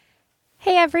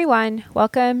everyone,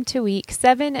 welcome to week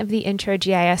 7 of the Intro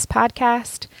GIS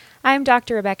podcast. I'm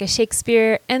Dr. Rebecca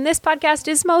Shakespeare, and this podcast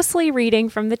is mostly reading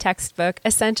from the textbook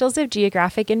Essentials of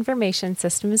Geographic Information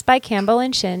Systems by Campbell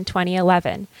and Shin,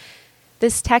 2011.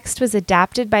 This text was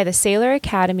adapted by the Saylor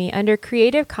Academy under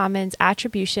Creative Commons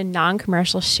Attribution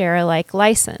Non-Commercial Share-alike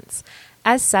license.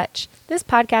 As such, this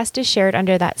podcast is shared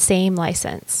under that same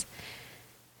license.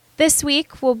 This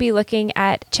week, we'll be looking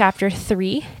at Chapter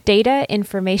 3, Data,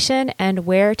 Information, and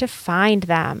Where to Find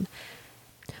Them.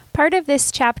 Part of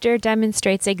this chapter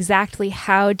demonstrates exactly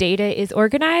how data is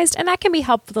organized, and that can be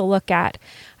helpful to look at.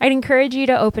 I'd encourage you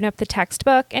to open up the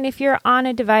textbook, and if you're on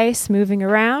a device moving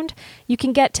around, you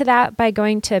can get to that by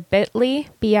going to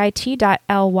bit.ly/GIS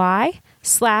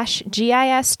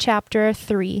Chapter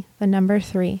 3, the number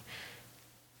 3.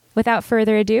 Without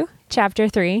further ado, Chapter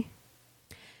 3.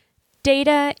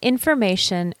 Data,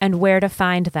 information, and where to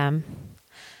find them.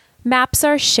 Maps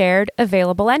are shared,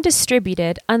 available, and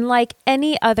distributed unlike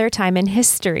any other time in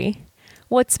history.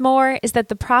 What's more is that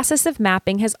the process of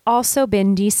mapping has also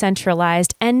been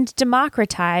decentralized and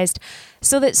democratized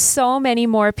so that so many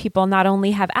more people not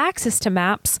only have access to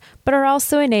maps, but are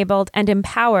also enabled and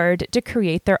empowered to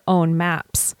create their own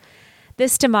maps.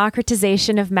 This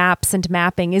democratization of maps and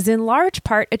mapping is in large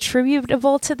part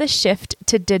attributable to the shift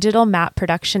to digital map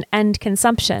production and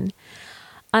consumption.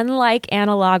 Unlike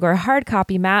analog or hard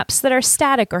copy maps that are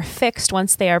static or fixed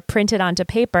once they are printed onto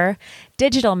paper,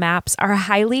 digital maps are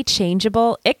highly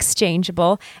changeable,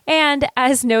 exchangeable, and,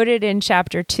 as noted in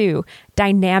Chapter 2,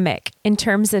 dynamic in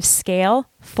terms of scale,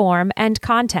 form, and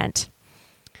content.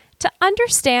 To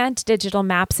understand digital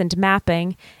maps and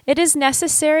mapping, it is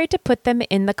necessary to put them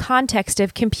in the context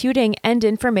of computing and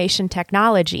information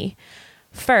technology.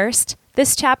 First,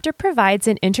 this chapter provides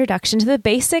an introduction to the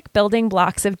basic building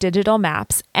blocks of digital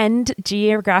maps and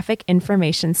geographic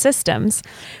information systems,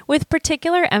 with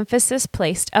particular emphasis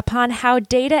placed upon how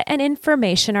data and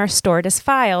information are stored as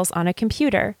files on a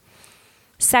computer.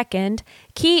 Second,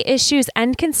 key issues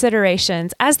and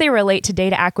considerations as they relate to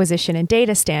data acquisition and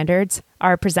data standards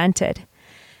are presented.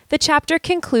 The chapter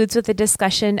concludes with a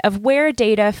discussion of where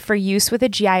data for use with a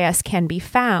GIS can be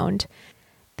found.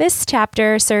 This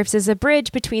chapter serves as a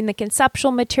bridge between the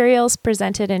conceptual materials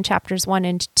presented in chapters 1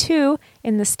 and 2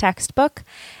 in this textbook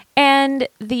and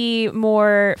the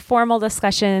more formal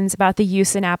discussions about the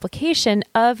use and application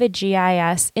of a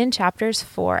GIS in chapters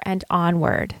 4 and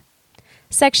onward.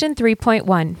 Section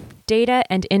 3.1, Data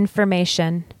and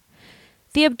Information.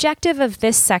 The objective of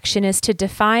this section is to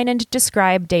define and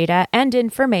describe data and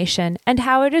information and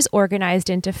how it is organized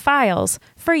into files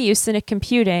for use in a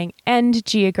computing and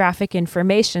geographic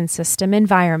information system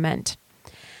environment.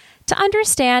 To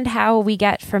understand how we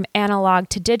get from analog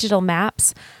to digital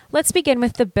maps, let's begin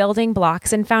with the building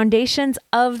blocks and foundations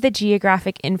of the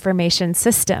geographic information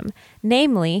system,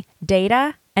 namely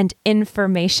data and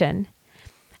information.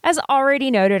 As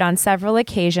already noted on several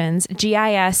occasions,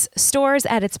 GIS stores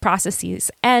at its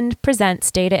processes and presents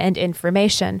data and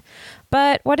information.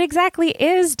 But what exactly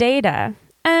is data?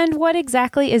 And what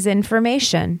exactly is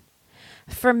information?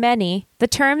 For many, the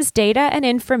terms data and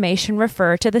information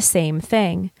refer to the same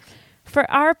thing. For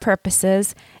our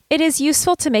purposes, it is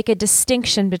useful to make a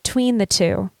distinction between the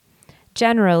two.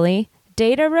 Generally,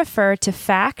 data refer to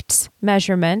facts,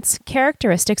 measurements,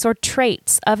 characteristics, or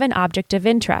traits of an object of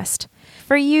interest.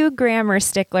 For you grammar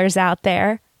sticklers out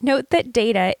there, note that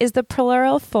data is the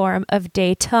plural form of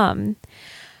datum.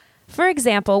 For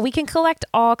example, we can collect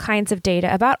all kinds of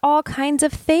data about all kinds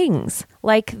of things,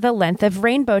 like the length of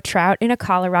rainbow trout in a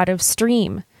Colorado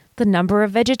stream, the number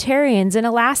of vegetarians in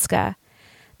Alaska,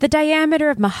 the diameter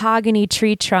of mahogany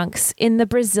tree trunks in the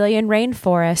Brazilian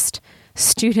rainforest,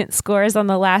 student scores on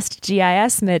the last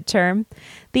GIS midterm,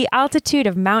 the altitude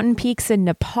of mountain peaks in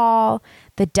Nepal,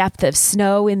 the depth of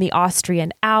snow in the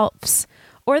Austrian Alps,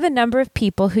 or the number of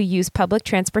people who use public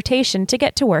transportation to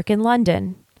get to work in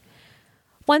London.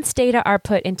 Once data are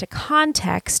put into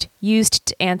context, used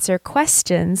to answer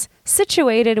questions,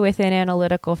 situated within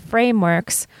analytical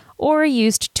frameworks, or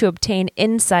used to obtain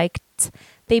insights,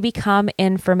 they become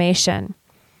information.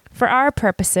 For our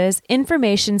purposes,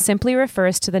 information simply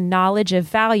refers to the knowledge of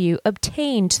value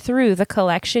obtained through the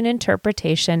collection,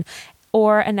 interpretation,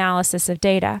 or analysis of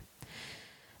data.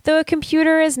 Though a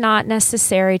computer is not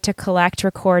necessary to collect,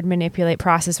 record, manipulate,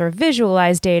 process, or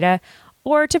visualize data,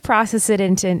 or to process it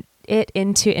into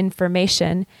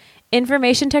information,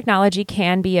 information technology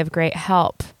can be of great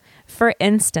help. For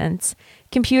instance,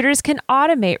 computers can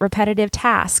automate repetitive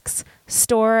tasks,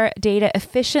 store data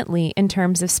efficiently in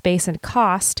terms of space and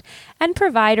cost, and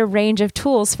provide a range of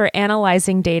tools for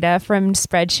analyzing data from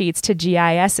spreadsheets to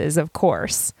GISs, of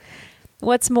course.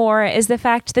 What's more is the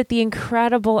fact that the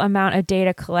incredible amount of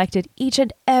data collected each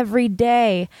and every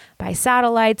day by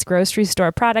satellites, grocery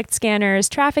store product scanners,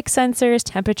 traffic sensors,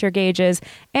 temperature gauges,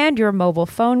 and your mobile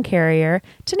phone carrier,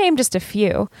 to name just a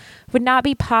few, would not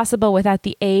be possible without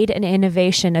the aid and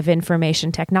innovation of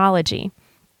information technology.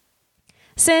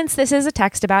 Since this is a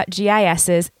text about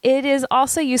GISs, it is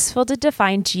also useful to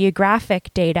define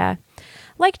geographic data.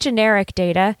 Like generic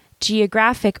data,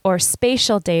 geographic or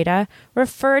spatial data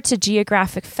refer to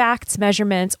geographic facts,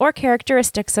 measurements, or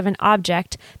characteristics of an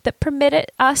object that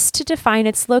permit us to define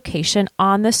its location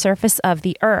on the surface of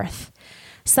the Earth.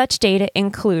 Such data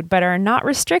include, but are not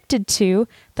restricted to,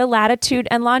 the latitude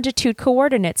and longitude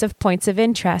coordinates of points of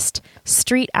interest,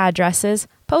 street addresses,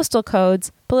 postal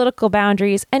codes, political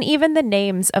boundaries, and even the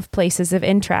names of places of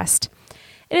interest.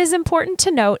 It is important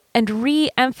to note and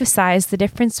re-emphasize the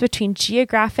difference between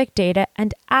geographic data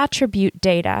and attribute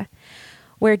data.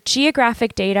 Where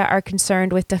geographic data are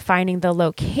concerned with defining the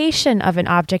location of an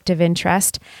object of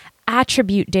interest,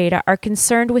 attribute data are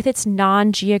concerned with its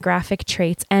non-geographic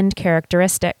traits and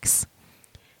characteristics.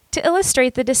 To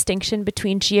illustrate the distinction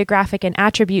between geographic and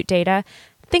attribute data,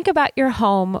 think about your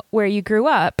home where you grew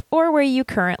up or where you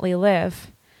currently live.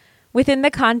 Within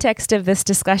the context of this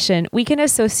discussion, we can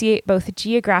associate both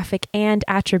geographic and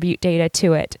attribute data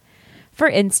to it. For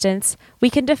instance, we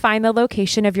can define the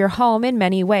location of your home in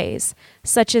many ways,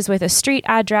 such as with a street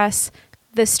address,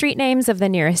 the street names of the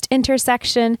nearest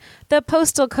intersection, the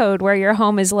postal code where your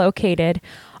home is located,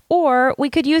 or we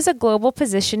could use a global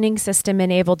positioning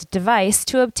system-enabled device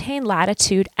to obtain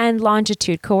latitude and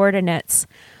longitude coordinates.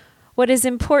 What is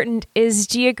important is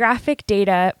geographic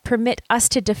data permit us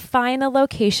to define the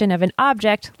location of an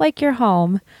object, like your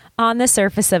home, on the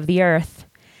surface of the Earth.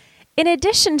 In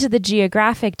addition to the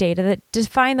geographic data that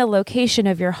define the location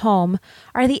of your home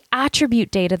are the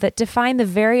attribute data that define the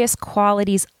various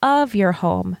qualities of your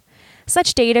home.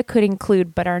 Such data could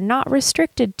include, but are not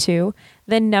restricted to,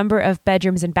 the number of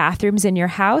bedrooms and bathrooms in your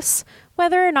house,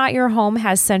 whether or not your home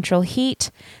has central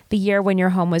heat, the year when your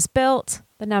home was built,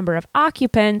 the number of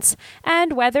occupants,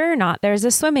 and whether or not there's a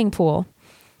swimming pool.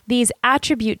 These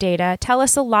attribute data tell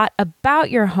us a lot about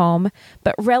your home,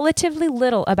 but relatively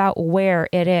little about where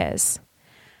it is.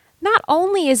 Not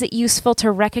only is it useful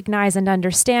to recognize and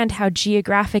understand how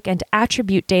geographic and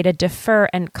attribute data differ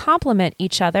and complement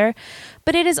each other,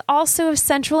 but it is also of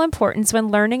central importance when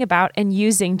learning about and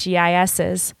using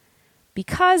GISs.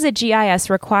 Because a GIS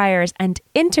requires and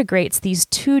integrates these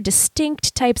two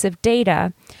distinct types of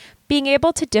data, being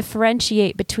able to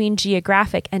differentiate between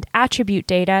geographic and attribute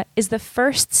data is the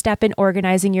first step in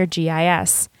organizing your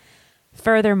GIS.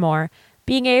 Furthermore,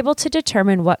 being able to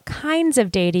determine what kinds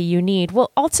of data you need will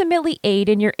ultimately aid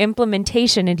in your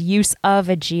implementation and use of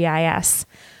a GIS.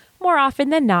 More often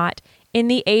than not, in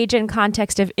the age and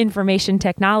context of information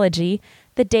technology,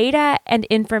 the data and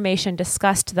information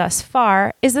discussed thus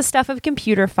far is the stuff of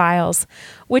computer files,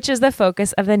 which is the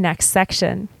focus of the next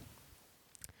section.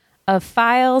 Of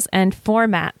files and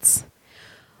formats.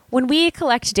 When we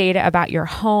collect data about your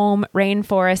home,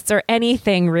 rainforests, or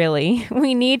anything really,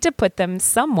 we need to put them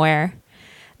somewhere.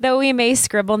 Though we may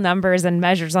scribble numbers and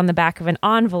measures on the back of an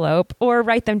envelope or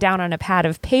write them down on a pad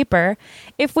of paper,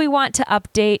 if we want to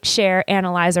update, share,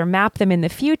 analyze, or map them in the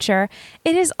future,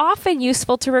 it is often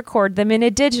useful to record them in a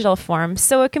digital form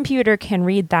so a computer can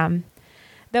read them.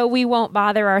 Though we won't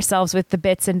bother ourselves with the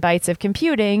bits and bytes of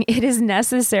computing, it is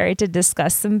necessary to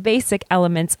discuss some basic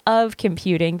elements of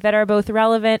computing that are both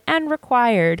relevant and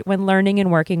required when learning and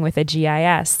working with a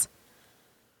GIS.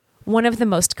 One of the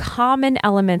most common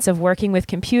elements of working with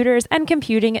computers and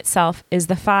computing itself is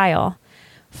the file.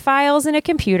 Files in a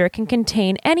computer can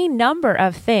contain any number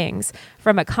of things,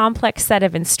 from a complex set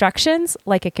of instructions,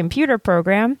 like a computer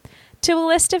program, to a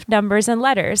list of numbers and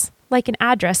letters, like an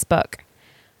address book.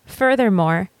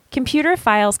 Furthermore, computer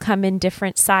files come in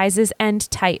different sizes and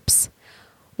types.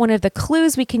 One of the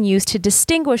clues we can use to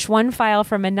distinguish one file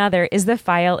from another is the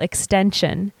file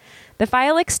extension. The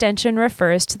file extension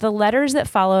refers to the letters that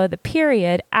follow the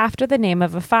period after the name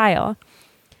of a file.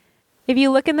 If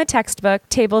you look in the textbook,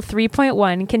 Table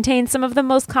 3.1 contains some of the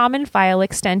most common file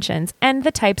extensions and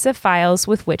the types of files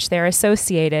with which they're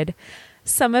associated.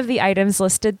 Some of the items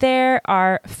listed there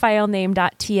are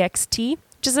filename.txt,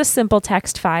 which is a simple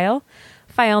text file,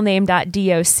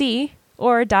 filename.doc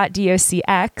or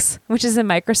 .docx, which is a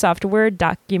Microsoft Word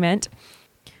document,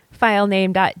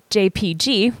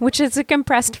 filename.jpg, which is a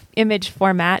compressed image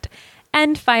format,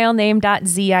 and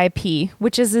filename.zip,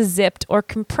 which is a zipped or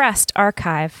compressed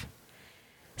archive.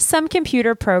 Some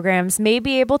computer programs may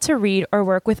be able to read or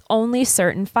work with only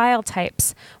certain file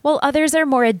types, while others are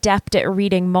more adept at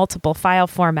reading multiple file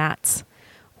formats.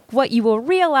 what you will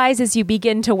realize as you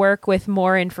begin to work with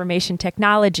more information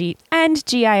technology, and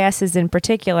GISs in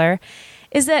particular,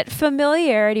 is that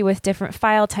familiarity with different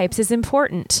file types is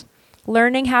important.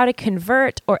 Learning how to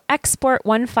convert or export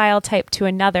one file type to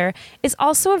another is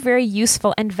also a very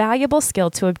useful and valuable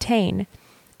skill to obtain.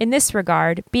 In this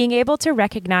regard, being able to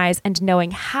recognize and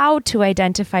knowing how to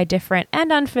identify different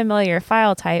and unfamiliar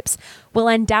file types will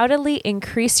undoubtedly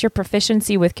increase your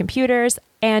proficiency with computers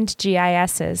and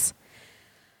GISs.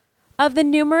 Of the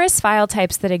numerous file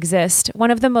types that exist,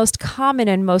 one of the most common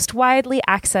and most widely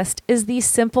accessed is the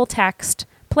simple text,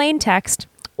 plain text,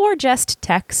 or just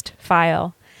text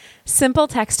file. Simple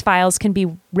text files can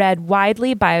be read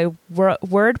widely by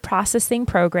word processing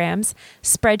programs,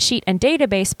 spreadsheet and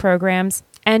database programs,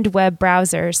 and web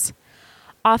browsers.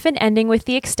 Often ending with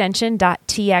the extension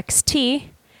 .txt,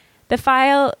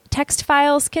 the text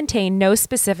files contain no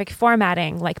specific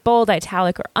formatting like bold,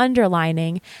 italic, or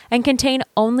underlining, and contain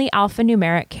only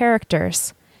alphanumeric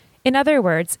characters. In other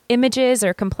words, images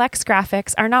or complex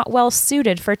graphics are not well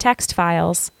suited for text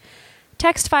files.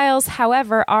 Text files,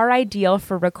 however, are ideal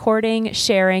for recording,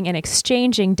 sharing, and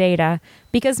exchanging data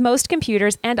because most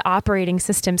computers and operating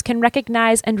systems can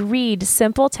recognize and read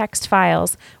simple text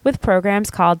files with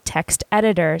programs called text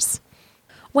editors.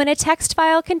 When a text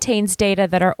file contains data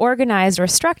that are organized or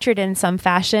structured in some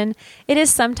fashion, it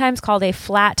is sometimes called a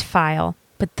flat file,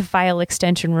 but the file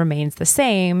extension remains the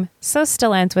same, so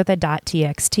still ends with a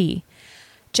 .txt.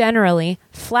 Generally,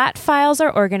 flat files are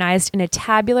organized in a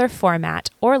tabular format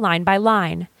or line by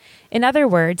line. In other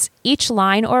words, each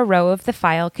line or row of the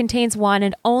file contains one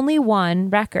and only one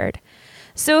record.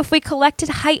 So if we collected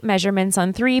height measurements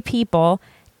on 3 people,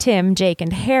 Tim, Jake,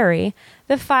 and Harry,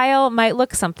 the file might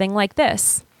look something like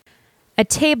this. A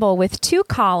table with 2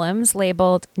 columns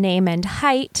labeled name and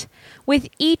height, with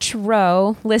each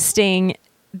row listing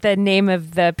the name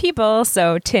of the people,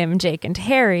 so Tim, Jake, and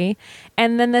Harry,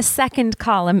 and then the second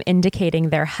column indicating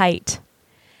their height.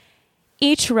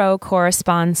 Each row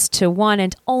corresponds to one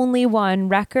and only one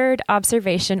record,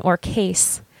 observation, or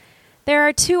case. There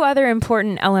are 2 other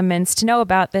important elements to know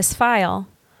about this file.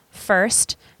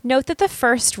 First, note that the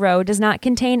first row does not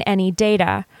contain any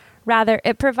data. Rather,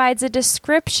 it provides a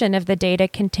description of the data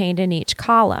contained in each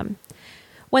column.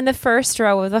 When the first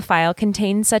row of the file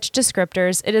contains such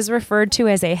descriptors, it is referred to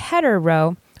as a header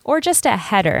row or just a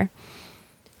header.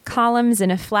 Columns in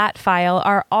a flat file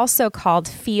are also called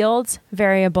fields,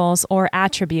 variables, or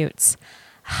attributes.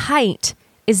 Height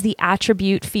is the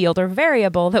attribute, field, or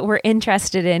variable that we're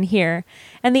interested in here,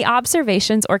 and the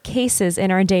observations or cases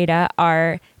in our data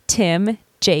are Tim,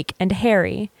 Jake, and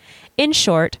Harry. In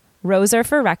short, rows are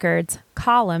for records,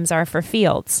 columns are for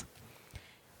fields.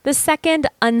 The second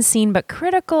unseen but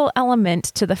critical element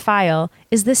to the file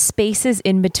is the spaces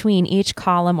in between each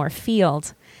column or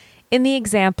field. In the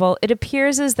example, it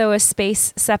appears as though a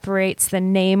space separates the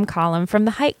name column from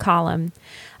the height column.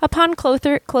 Upon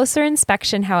closer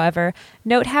inspection, however,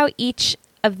 note how each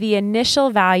of the initial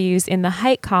values in the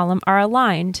height column are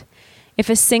aligned. If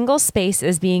a single space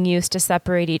is being used to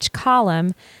separate each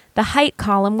column, the height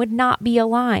column would not be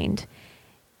aligned.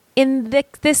 In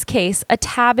this case, a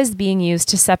tab is being used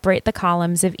to separate the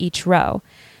columns of each row.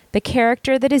 The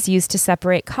character that is used to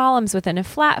separate columns within a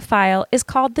flat file is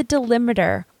called the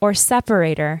delimiter or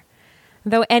separator.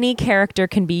 Though any character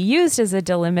can be used as a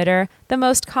delimiter, the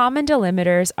most common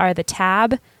delimiters are the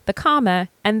tab, the comma,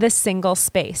 and the single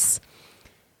space.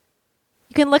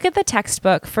 You can look at the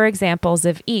textbook for examples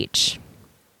of each.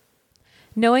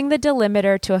 Knowing the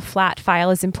delimiter to a flat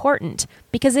file is important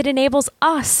because it enables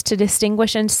us to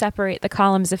distinguish and separate the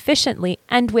columns efficiently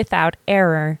and without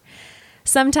error.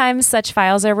 Sometimes such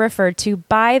files are referred to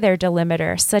by their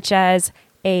delimiter, such as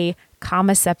a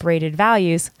comma-separated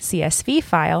values CSV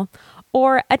file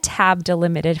or a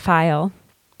tab-delimited file.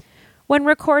 When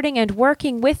recording and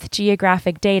working with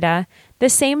geographic data, the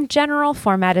same general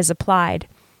format is applied.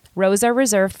 Rows are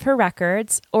reserved for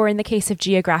records, or in the case of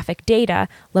geographic data,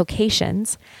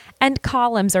 locations, and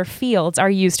columns or fields are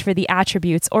used for the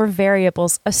attributes or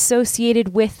variables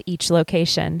associated with each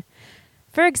location.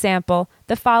 For example,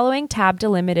 the following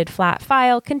tab-delimited flat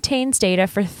file contains data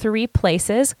for 3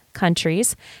 places,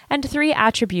 countries, and 3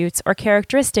 attributes or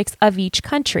characteristics of each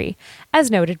country,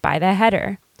 as noted by the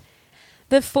header.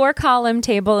 The 4-column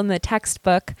table in the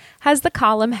textbook has the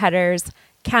column headers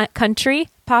country,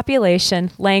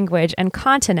 population, language, and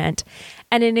continent.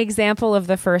 And an example of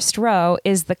the first row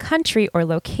is the country or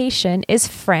location is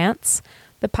France,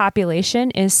 the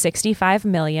population is 65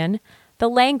 million, the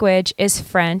language is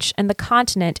French, and the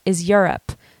continent is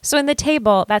Europe. So in the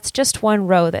table, that's just one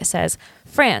row that says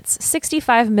France,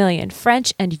 65 million,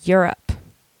 French, and Europe.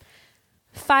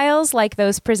 Files like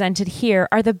those presented here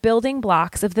are the building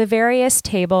blocks of the various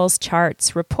tables,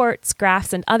 charts, reports,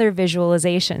 graphs, and other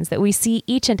visualizations that we see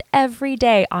each and every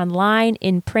day online,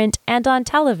 in print, and on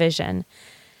television.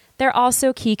 They're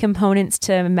also key components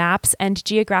to maps and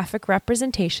geographic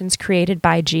representations created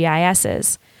by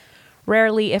GISs.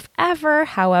 Rarely, if ever,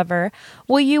 however,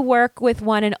 will you work with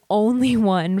one and only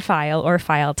one file or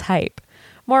file type.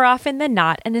 More often than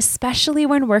not, and especially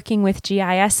when working with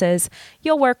GISs,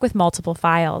 you'll work with multiple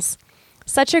files.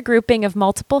 Such a grouping of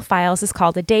multiple files is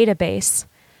called a database.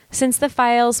 Since the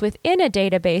files within a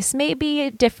database may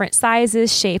be different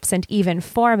sizes, shapes, and even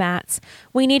formats,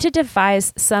 we need to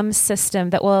devise some system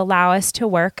that will allow us to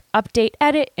work, update,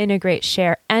 edit, integrate,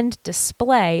 share, and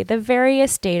display the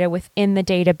various data within the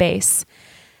database.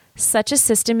 Such a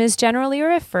system is generally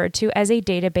referred to as a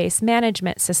database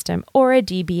management system, or a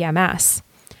DBMS.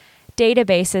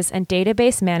 Databases and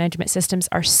database management systems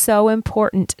are so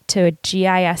important to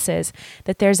GISs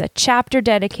that there's a chapter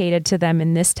dedicated to them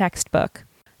in this textbook.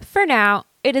 For now,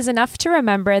 it is enough to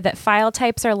remember that file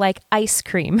types are like ice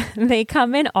cream. They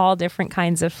come in all different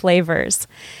kinds of flavors.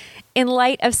 In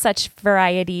light of such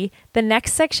variety, the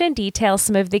next section details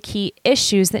some of the key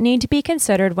issues that need to be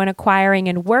considered when acquiring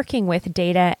and working with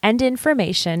data and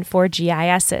information for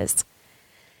GISs.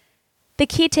 The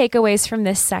key takeaways from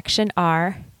this section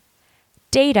are: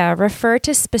 data refer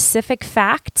to specific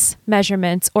facts,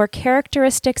 measurements, or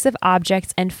characteristics of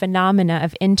objects and phenomena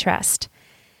of interest.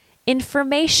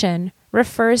 Information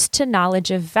refers to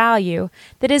knowledge of value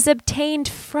that is obtained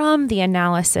from the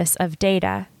analysis of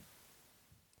data.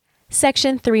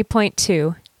 Section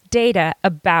 3.2, Data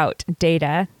about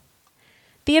data.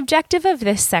 The objective of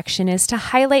this section is to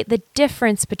highlight the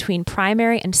difference between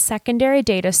primary and secondary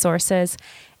data sources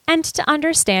and to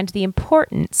understand the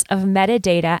importance of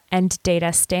metadata and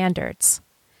data standards.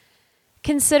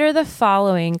 Consider the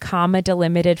following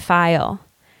comma-delimited file.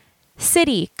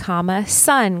 City,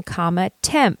 sun,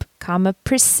 temp,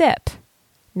 precip.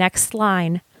 Next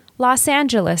line. Los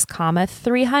Angeles,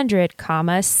 300,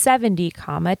 70,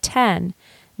 10.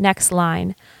 Next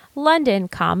line. London,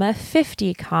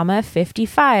 50,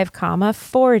 55,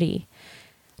 40.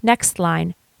 Next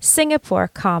line. Singapore,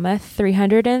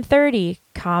 330,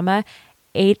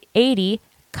 880,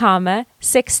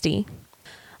 60.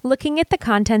 Looking at the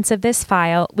contents of this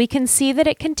file, we can see that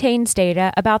it contains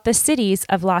data about the cities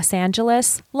of Los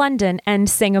Angeles, London, and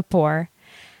Singapore.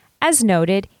 As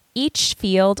noted, each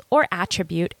field or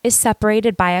attribute is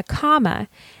separated by a comma,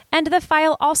 and the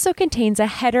file also contains a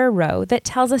header row that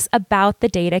tells us about the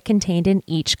data contained in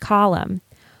each column.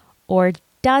 Or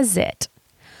does it?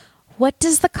 What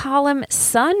does the column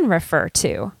sun refer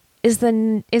to? Is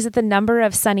it the number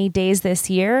of sunny days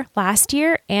this year, last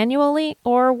year, annually,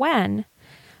 or when?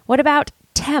 What about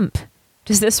temp?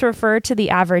 Does this refer to the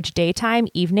average daytime,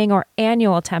 evening, or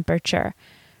annual temperature?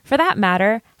 For that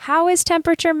matter, how is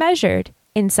temperature measured?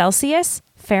 In Celsius,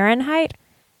 Fahrenheit,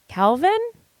 Kelvin?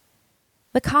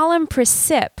 The column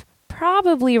precip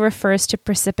probably refers to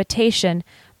precipitation,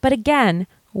 but again,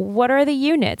 what are the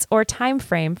units or time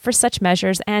frame for such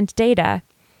measures and data?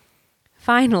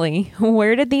 Finally,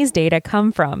 where did these data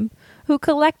come from? Who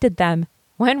collected them?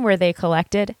 When were they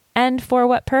collected? And for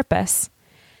what purpose?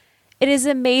 It is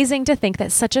amazing to think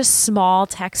that such a small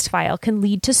text file can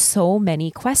lead to so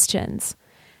many questions.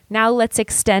 Now let's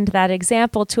extend that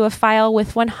example to a file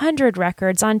with 100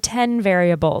 records on 10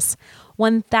 variables,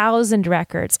 1,000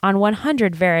 records on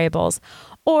 100 variables,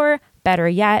 or better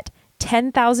yet,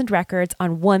 10,000 records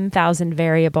on 1,000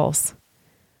 variables.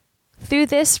 Through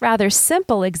this rather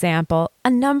simple example,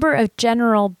 a number of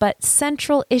general but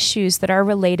central issues that are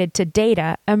related to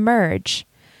data emerge.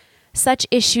 Such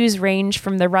issues range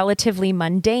from the relatively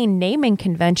mundane naming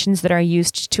conventions that are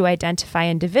used to identify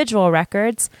individual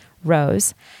records,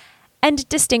 rows, and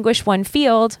distinguish one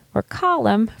field, or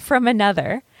column, from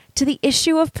another, to the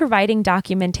issue of providing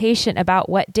documentation about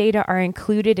what data are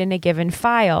included in a given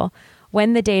file,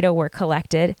 when the data were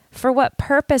collected, for what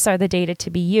purpose are the data to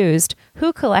be used,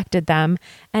 who collected them,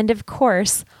 and of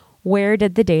course, where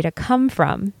did the data come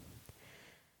from?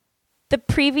 The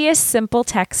previous simple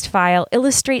text file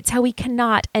illustrates how we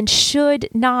cannot and should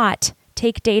not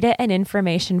take data and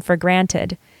information for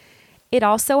granted. It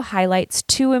also highlights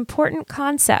two important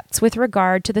concepts with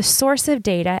regard to the source of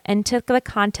data and to the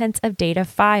contents of data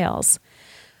files.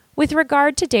 With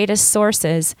regard to data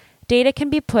sources, data can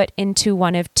be put into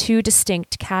one of two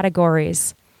distinct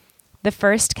categories. The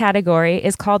first category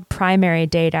is called primary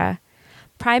data.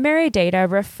 Primary data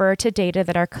refer to data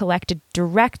that are collected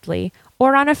directly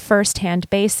or on a first-hand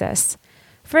basis.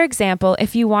 For example,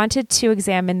 if you wanted to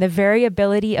examine the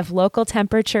variability of local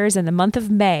temperatures in the month of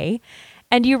May,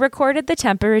 and you recorded the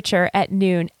temperature at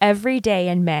noon every day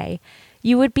in May,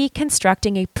 you would be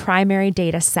constructing a primary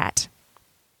data set.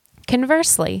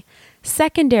 Conversely,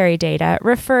 secondary data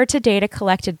refer to data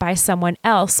collected by someone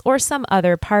else or some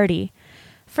other party.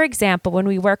 For example, when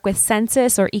we work with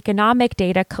census or economic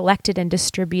data collected and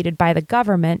distributed by the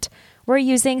government, we're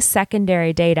using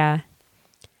secondary data.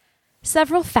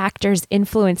 Several factors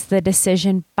influence the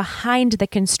decision behind the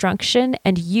construction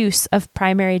and use of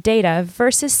primary data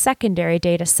versus secondary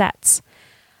data sets.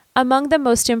 Among the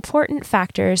most important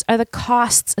factors are the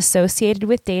costs associated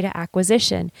with data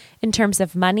acquisition in terms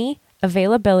of money,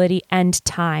 availability, and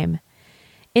time.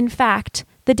 In fact,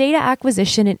 the data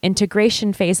acquisition and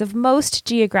integration phase of most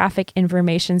geographic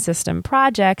information system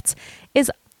projects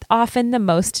is often the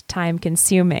most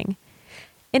time-consuming.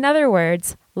 In other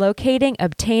words, locating,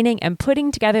 obtaining, and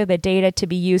putting together the data to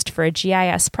be used for a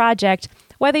GIS project,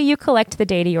 whether you collect the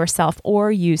data yourself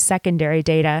or use secondary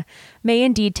data, may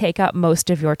indeed take up most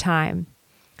of your time.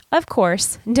 Of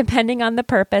course, depending on the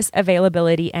purpose,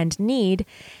 availability, and need,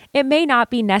 it may not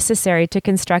be necessary to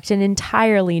construct an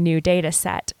entirely new data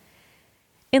set.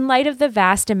 In light of the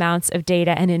vast amounts of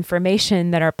data and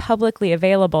information that are publicly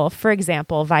available, for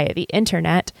example, via the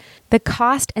internet, the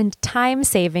cost and time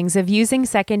savings of using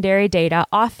secondary data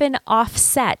often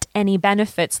offset any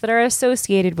benefits that are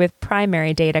associated with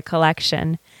primary data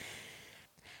collection.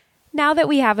 Now that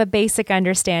we have a basic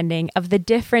understanding of the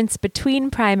difference between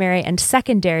primary and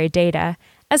secondary data,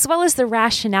 as well as the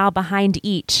rationale behind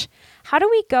each, how do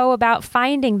we go about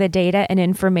finding the data and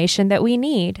information that we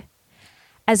need?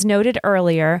 As noted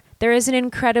earlier, there is an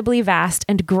incredibly vast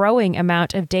and growing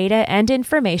amount of data and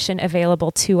information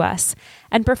available to us,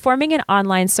 and performing an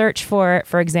online search for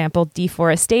example,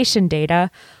 deforestation data,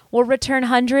 will return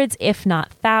hundreds, if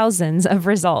not thousands, of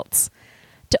results.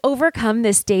 To overcome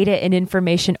this data and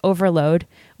information overload,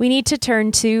 we need to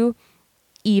turn to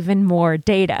even more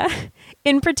data.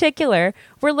 In particular,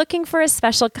 we're looking for a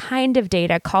special kind of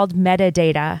data called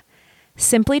metadata.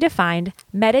 Simply defined,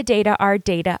 metadata are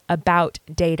data about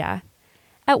data.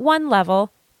 At one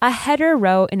level, a header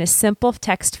row in a simple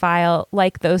text file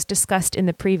like those discussed in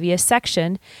the previous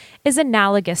section is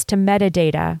analogous to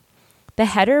metadata. The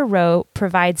header row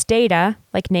provides data,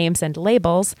 like names and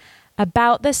labels,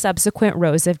 about the subsequent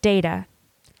rows of data.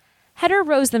 Header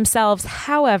rows themselves,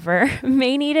 however,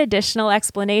 may need additional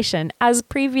explanation, as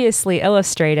previously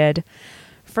illustrated.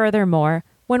 Furthermore,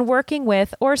 when working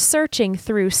with or searching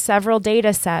through several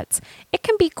data sets, it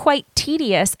can be quite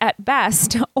tedious at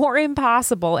best or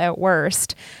impossible at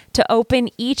worst to open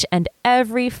each and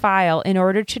every file in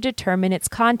order to determine its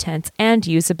contents and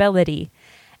usability.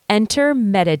 Enter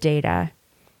metadata.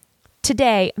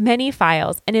 Today, many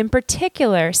files, and in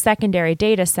particular secondary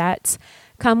data sets,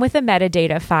 come with a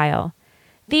metadata file.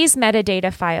 These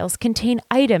metadata files contain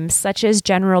items such as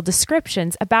general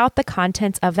descriptions about the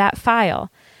contents of that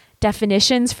file,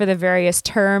 definitions for the various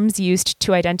terms used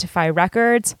to identify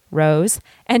records, rows,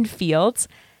 and fields,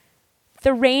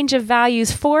 the range of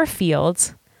values for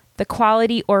fields, the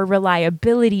quality or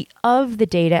reliability of the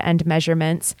data and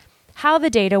measurements, how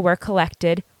the data were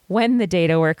collected, when the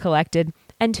data were collected,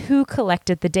 and who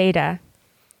collected the data.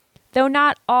 Though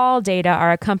not all data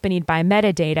are accompanied by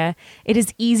metadata, it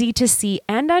is easy to see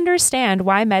and understand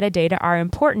why metadata are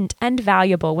important and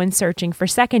valuable when searching for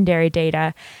secondary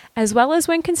data, as well as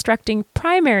when constructing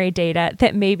primary data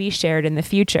that may be shared in the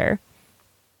future.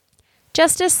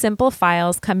 Just as simple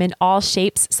files come in all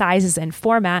shapes, sizes, and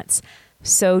formats,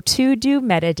 so too do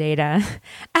metadata.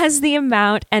 As the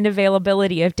amount and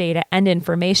availability of data and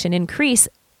information increase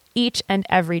each and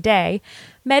every day,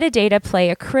 metadata play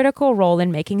a critical role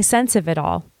in making sense of it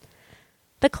all.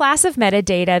 The class of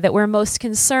metadata that we're most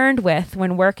concerned with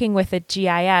when working with a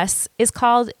GIS is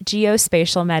called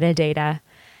geospatial metadata.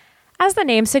 As the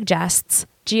name suggests,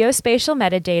 geospatial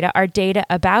metadata are data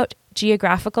about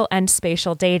geographical and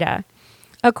spatial data.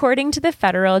 According to the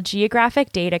Federal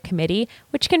Geographic Data Committee,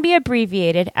 which can be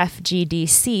abbreviated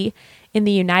FGDC, in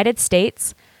the United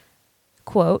States,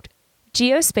 quote,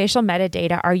 geospatial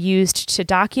metadata are used to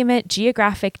document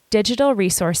geographic digital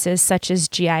resources such as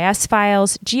GIS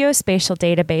files, geospatial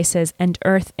databases, and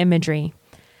Earth imagery.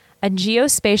 A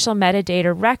geospatial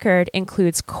metadata record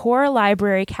includes core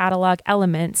library catalog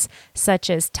elements such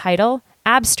as title,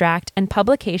 abstract, and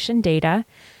publication data,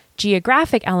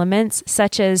 geographic elements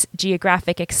such as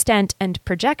geographic extent and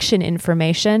projection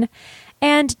information,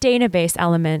 and database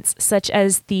elements such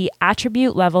as the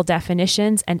attribute level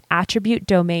definitions and attribute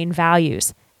domain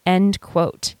values, end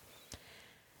quote.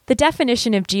 The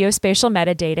definition of geospatial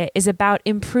metadata is about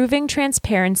improving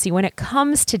transparency when it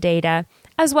comes to data,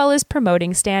 as well as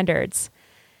promoting standards.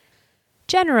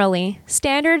 Generally,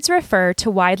 standards refer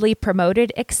to widely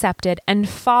promoted, accepted, and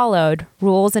followed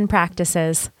rules and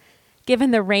practices.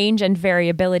 Given the range and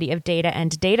variability of data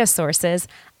and data sources,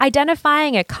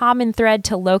 identifying a common thread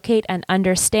to locate and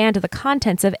understand the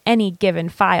contents of any given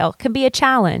file can be a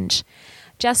challenge.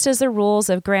 Just as the rules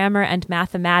of grammar and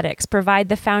mathematics provide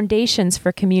the foundations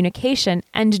for communication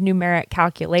and numeric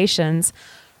calculations,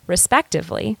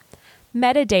 respectively,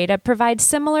 metadata provides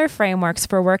similar frameworks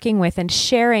for working with and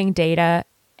sharing data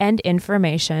and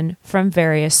information from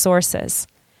various sources.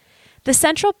 The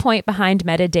central point behind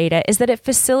metadata is that it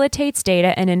facilitates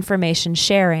data and information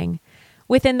sharing.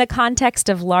 Within the context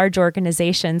of large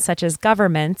organizations such as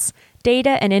governments,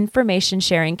 data and information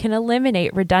sharing can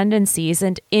eliminate redundancies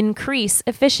and increase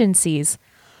efficiencies.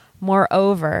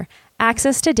 Moreover,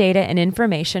 access to data and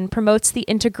information promotes the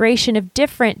integration of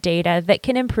different data that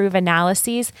can improve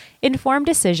analyses, inform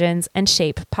decisions, and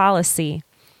shape policy.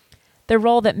 The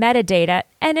role that metadata,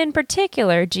 and in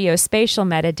particular geospatial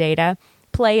metadata,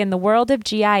 play in the world of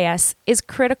GIS is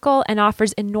critical and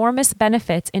offers enormous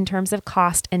benefits in terms of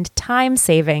cost and time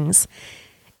savings.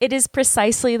 It is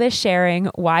precisely the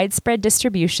sharing, widespread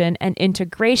distribution, and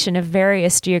integration of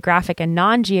various geographic and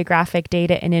non-geographic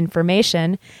data and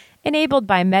information enabled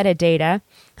by metadata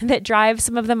that drive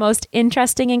some of the most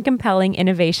interesting and compelling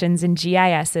innovations in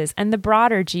GISs and the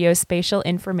broader geospatial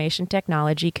information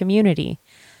technology community.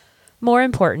 More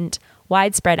important,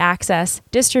 widespread access,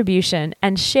 distribution,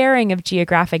 and sharing of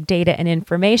geographic data and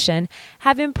information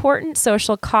have important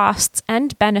social costs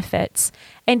and benefits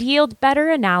and yield better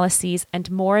analyses and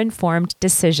more informed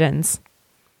decisions.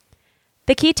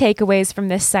 The key takeaways from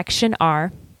this section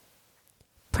are: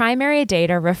 primary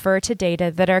data refer to data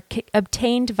that are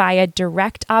obtained via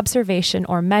direct observation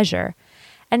or measure,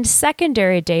 and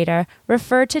secondary data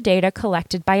refer to data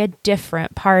collected by a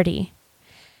different party.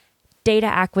 Data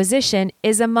acquisition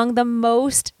is among the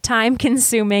most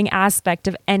time-consuming aspect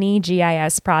of any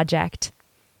GIS project.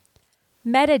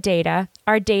 Metadata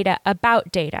are data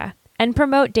about data and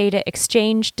promote data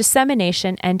exchange,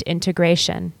 dissemination, and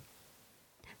integration.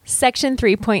 Section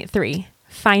 3.3,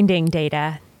 Finding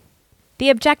Data.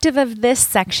 The objective of this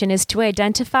section is to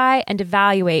identify and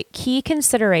evaluate key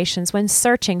considerations when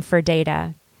searching for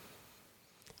data.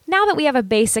 Now that we have a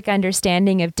basic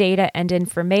understanding of data and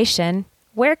information,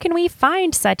 where can we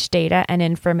find such data and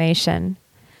information?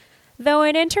 Though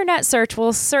an internet search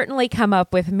will certainly come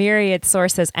up with myriad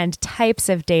sources and types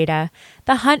of data,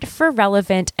 the hunt for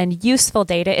relevant and useful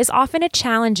data is often a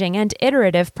challenging and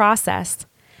iterative process.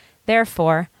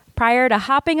 Therefore, prior to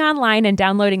hopping online and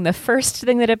downloading the first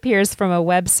thing that appears from a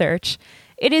web search,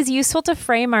 it is useful to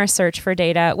frame our search for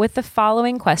data with the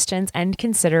following questions and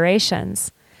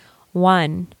considerations.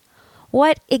 1.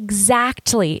 What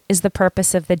exactly is the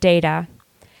purpose of the data?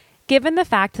 Given the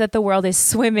fact that the world is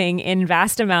swimming in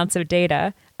vast amounts of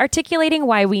data, articulating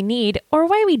why we need or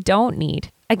why we don't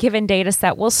need a given data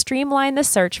set will streamline the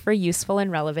search for useful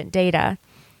and relevant data.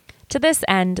 To this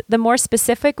end, the more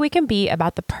specific we can be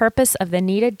about the purpose of the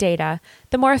needed data,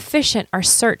 the more efficient our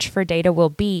search for data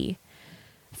will be.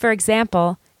 For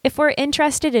example, if we're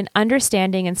interested in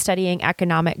understanding and studying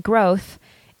economic growth,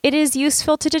 it is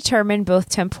useful to determine both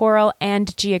temporal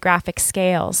and geographic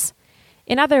scales.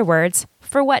 In other words,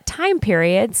 for what time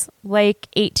periods, like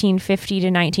 1850 to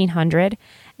 1900,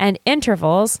 and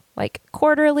intervals, like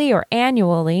quarterly or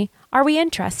annually, are we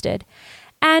interested?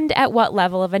 And at what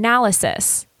level of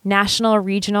analysis, national,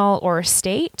 regional, or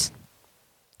state?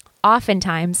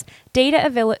 Oftentimes, data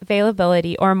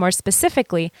availability, or more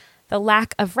specifically, the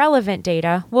lack of relevant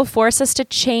data, will force us to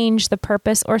change the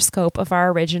purpose or scope of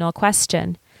our original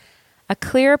question. A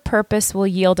clear purpose will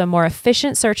yield a more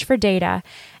efficient search for data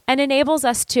and enables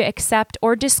us to accept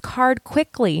or discard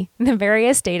quickly the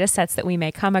various data sets that we may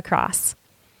come across.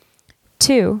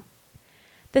 2.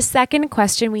 The second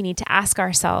question we need to ask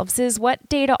ourselves is what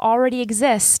data already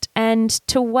exist and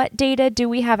to what data do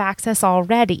we have access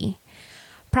already?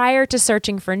 Prior to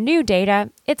searching for new data,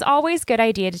 it's always a good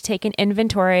idea to take an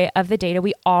inventory of the data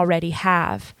we already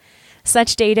have.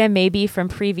 Such data may be from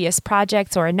previous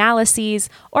projects or analyses,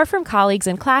 or from colleagues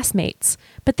and classmates.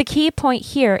 But the key point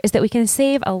here is that we can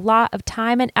save a lot of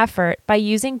time and effort by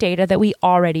using data that we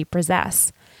already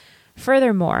possess.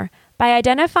 Furthermore, by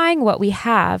identifying what we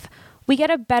have, we get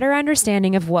a better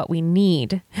understanding of what we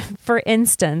need. For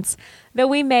instance, though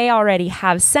we may already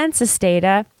have census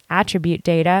data, attribute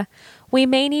data, we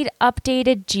may need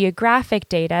updated geographic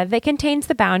data that contains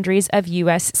the boundaries of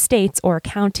U.S. states or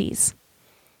counties.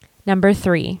 Number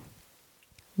 3.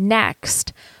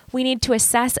 Next, we need to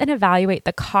assess and evaluate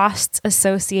the costs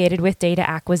associated with data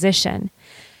acquisition.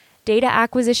 Data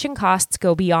acquisition costs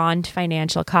go beyond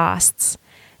financial costs.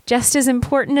 Just as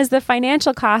important as the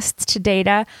financial costs to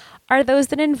data are those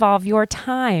that involve your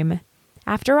time.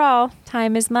 After all,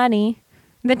 time is money.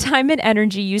 The time and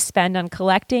energy you spend on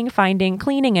collecting, finding,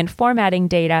 cleaning, and formatting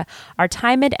data are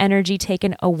time and energy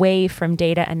taken away from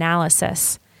data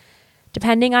analysis.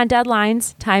 Depending on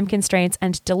deadlines, time constraints,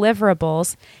 and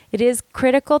deliverables, it is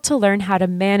critical to learn how to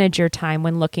manage your time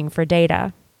when looking for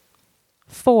data.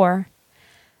 4.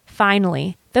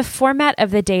 Finally, the format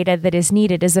of the data that is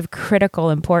needed is of critical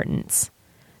importance.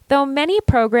 Though many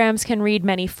programs can read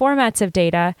many formats of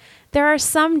data, there are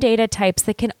some data types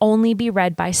that can only be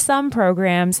read by some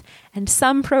programs and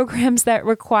some programs that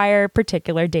require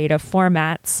particular data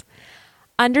formats.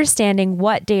 Understanding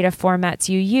what data formats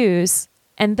you use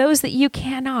and those that you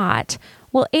cannot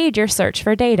will aid your search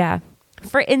for data.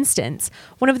 For instance,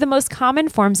 one of the most common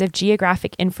forms of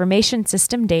geographic information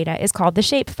system data is called the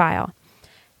shapefile.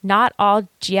 Not all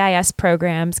GIS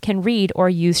programs can read or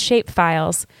use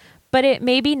shapefiles, but it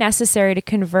may be necessary to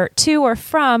convert to or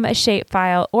from a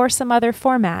shapefile or some other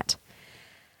format.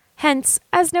 Hence,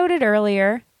 as noted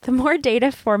earlier, the more data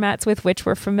formats with which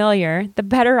we're familiar, the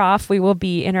better off we will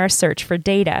be in our search for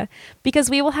data, because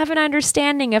we will have an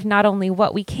understanding of not only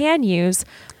what we can use,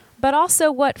 but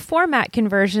also what format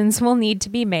conversions will need to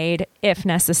be made if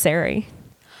necessary.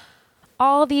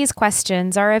 All these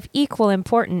questions are of equal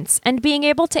importance, and being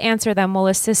able to answer them will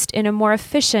assist in a more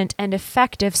efficient and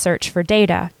effective search for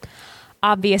data.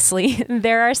 Obviously,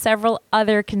 there are several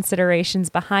other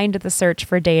considerations behind the search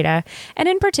for data, and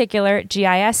in particular,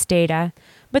 GIS data,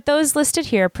 but those listed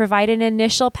here provide an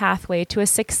initial pathway to a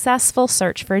successful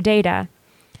search for data.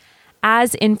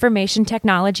 As information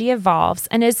technology evolves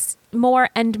and as more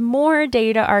and more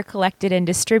data are collected and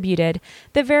distributed,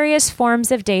 the various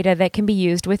forms of data that can be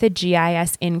used with a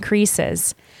GIS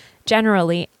increases.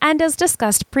 Generally, and as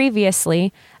discussed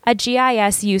previously, a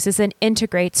GIS uses and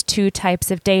integrates two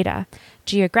types of data: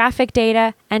 geographic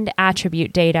data and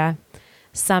attribute data.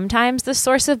 Sometimes the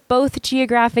source of both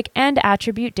geographic and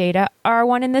attribute data are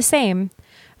one and the same.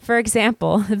 For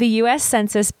example, the U.S.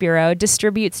 Census Bureau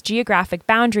distributes geographic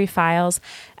boundary files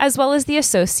as well as the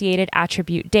associated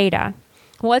attribute data.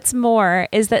 What's more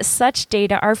is that such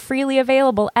data are freely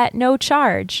available at no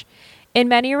charge. In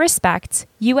many respects,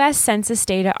 U.S. Census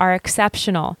data are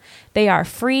exceptional. They are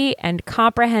free and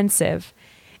comprehensive.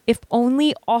 If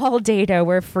only all data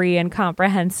were free and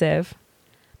comprehensive.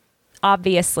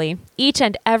 Obviously, each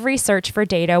and every search for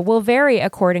data will vary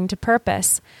according to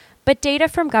purpose, but data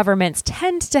from governments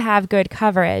tend to have good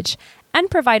coverage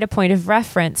and provide a point of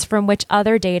reference from which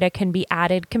other data can be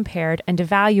added, compared, and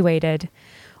evaluated.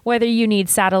 Whether you need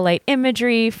satellite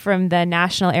imagery from the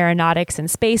National Aeronautics and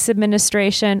Space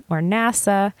Administration, or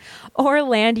NASA, or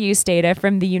land use data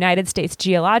from the United States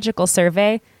Geological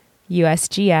Survey,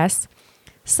 USGS,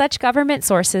 such government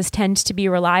sources tend to be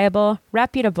reliable,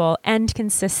 reputable, and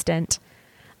consistent.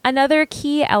 Another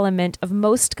key element of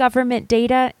most government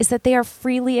data is that they are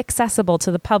freely accessible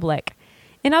to the public.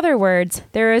 In other words,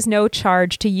 there is no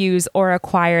charge to use or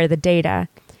acquire the data.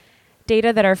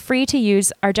 Data that are free to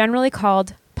use are generally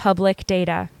called public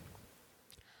data.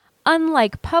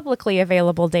 Unlike publicly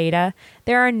available data,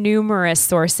 there are numerous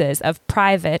sources of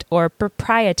private or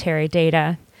proprietary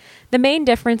data. The main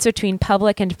difference between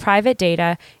public and private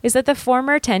data is that the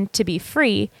former tend to be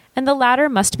free and the latter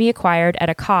must be acquired at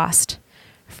a cost.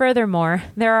 Furthermore,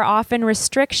 there are often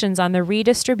restrictions on the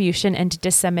redistribution and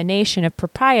dissemination of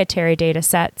proprietary data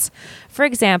sets. For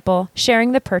example,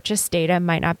 sharing the purchase data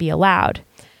might not be allowed.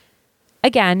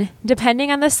 Again,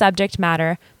 depending on the subject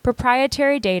matter,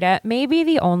 proprietary data may be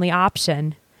the only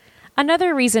option.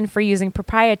 Another reason for using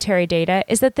proprietary data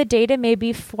is that the data may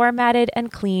be formatted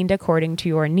and cleaned according to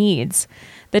your needs.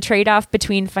 The trade-off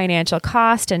between financial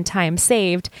cost and time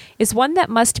saved is one that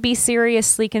must be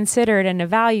seriously considered and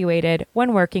evaluated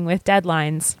when working with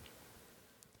deadlines.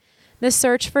 The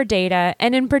search for data,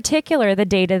 and in particular the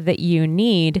data that you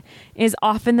need, is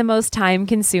often the most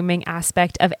time-consuming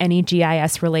aspect of any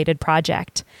GIS-related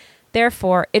project.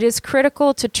 Therefore, it is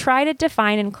critical to try to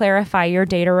define and clarify your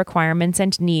data requirements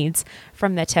and needs,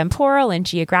 from the temporal and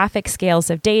geographic scales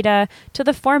of data to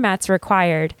the formats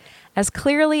required, as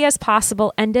clearly as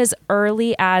possible and as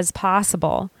early as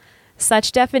possible.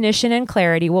 Such definition and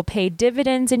clarity will pay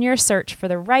dividends in your search for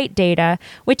the right data,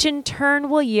 which in turn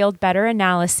will yield better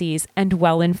analyses and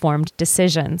well-informed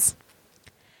decisions.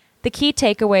 The key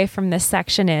takeaway from this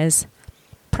section is: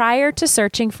 prior to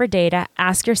searching for data,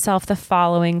 ask yourself the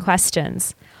following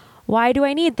questions. Why do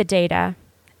I need the data?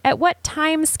 At what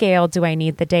time scale do I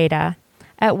need the data?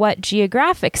 At what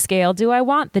geographic scale do I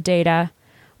want the data?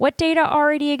 What data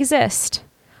already exist?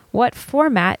 What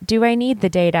format do I need the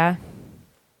data?